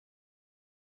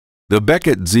The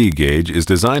Beckett Z gauge is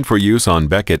designed for use on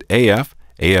Beckett AF,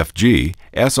 AFG,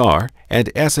 SR,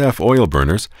 and SF oil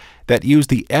burners that use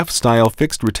the F-style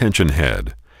fixed retention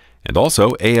head, and also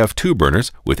AF2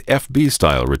 burners with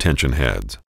FB-style retention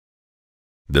heads.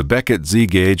 The Beckett Z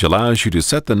gauge allows you to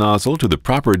set the nozzle to the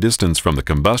proper distance from the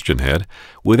combustion head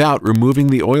without removing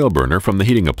the oil burner from the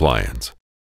heating appliance.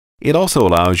 It also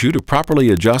allows you to properly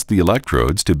adjust the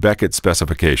electrodes to Beckett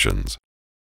specifications.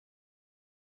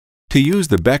 To use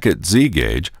the Beckett Z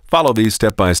gauge, follow these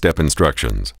step-by-step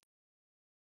instructions.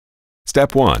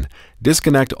 Step 1.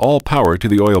 Disconnect all power to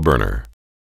the oil burner.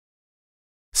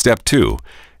 Step 2.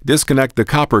 Disconnect the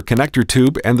copper connector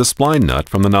tube and the spline nut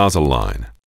from the nozzle line.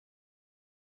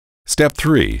 Step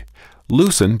 3.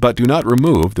 Loosen but do not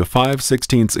remove the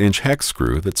 5/16" hex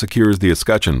screw that secures the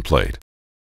escutcheon plate.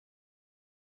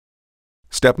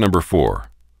 Step number 4.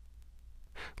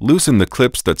 Loosen the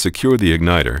clips that secure the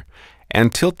igniter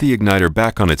and tilt the igniter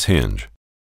back on its hinge.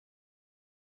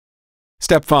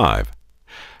 Step 5.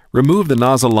 Remove the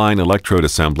nozzle line electrode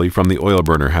assembly from the oil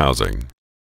burner housing.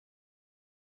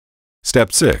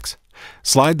 Step 6.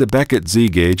 Slide the Beckett Z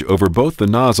gauge over both the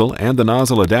nozzle and the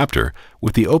nozzle adapter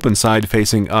with the open side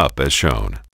facing up as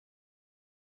shown.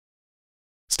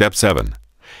 Step 7.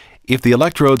 If the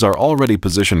electrodes are already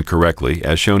positioned correctly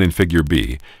as shown in Figure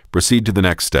B, proceed to the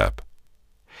next step.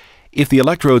 If the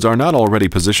electrodes are not already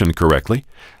positioned correctly,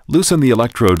 loosen the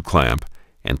electrode clamp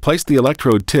and place the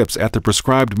electrode tips at the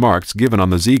prescribed marks given on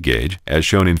the Z gauge as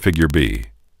shown in Figure B.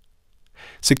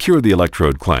 Secure the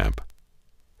electrode clamp.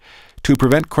 To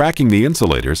prevent cracking the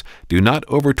insulators, do not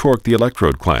over-torque the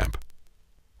electrode clamp.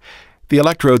 The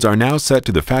electrodes are now set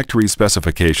to the factory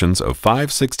specifications of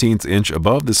 5/16"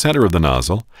 above the center of the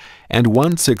nozzle and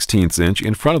 1/16"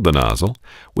 in front of the nozzle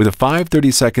with a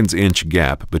 5/32"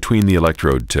 gap between the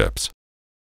electrode tips.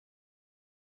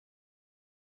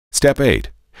 Step 8.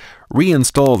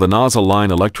 Reinstall the nozzle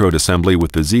line electrode assembly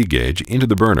with the Z gauge into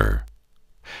the burner.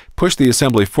 Push the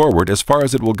assembly forward as far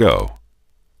as it will go.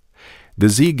 The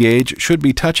Z gauge should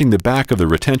be touching the back of the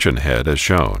retention head as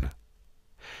shown.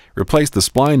 Replace the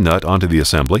spline nut onto the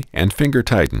assembly and finger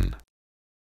tighten.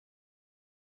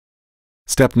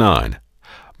 Step 9.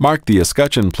 Mark the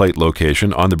escutcheon plate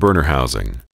location on the burner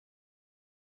housing.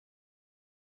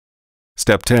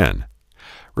 Step 10.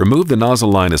 Remove the nozzle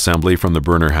line assembly from the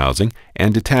burner housing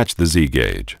and detach the Z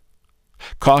gauge.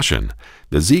 Caution!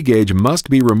 The Z gauge must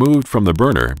be removed from the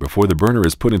burner before the burner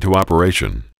is put into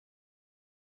operation.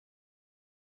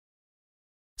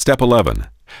 Step 11.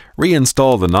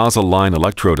 Reinstall the nozzle line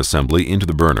electrode assembly into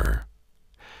the burner.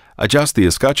 Adjust the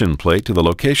escutcheon plate to the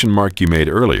location mark you made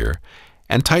earlier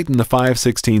and tighten the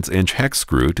 5/16" hex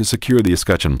screw to secure the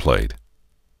escutcheon plate.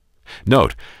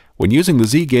 Note, when using the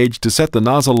Z gauge to set the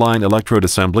nozzle line electrode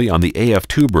assembly on the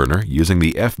AF2 burner using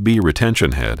the FB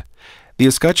retention head, the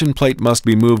escutcheon plate must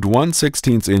be moved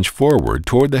 1/16" forward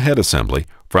toward the head assembly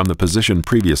from the position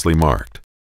previously marked.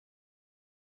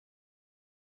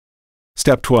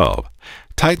 Step 12.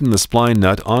 Tighten the spline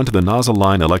nut onto the nozzle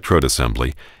line electrode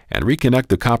assembly and reconnect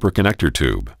the copper connector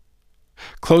tube.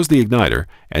 Close the igniter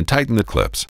and tighten the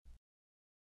clips.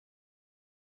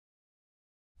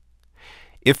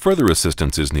 If further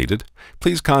assistance is needed,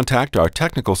 please contact our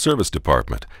technical service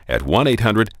department at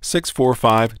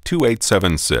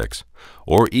 1-800-645-2876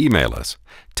 or email us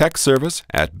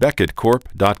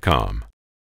techservice@beckettcorp.com.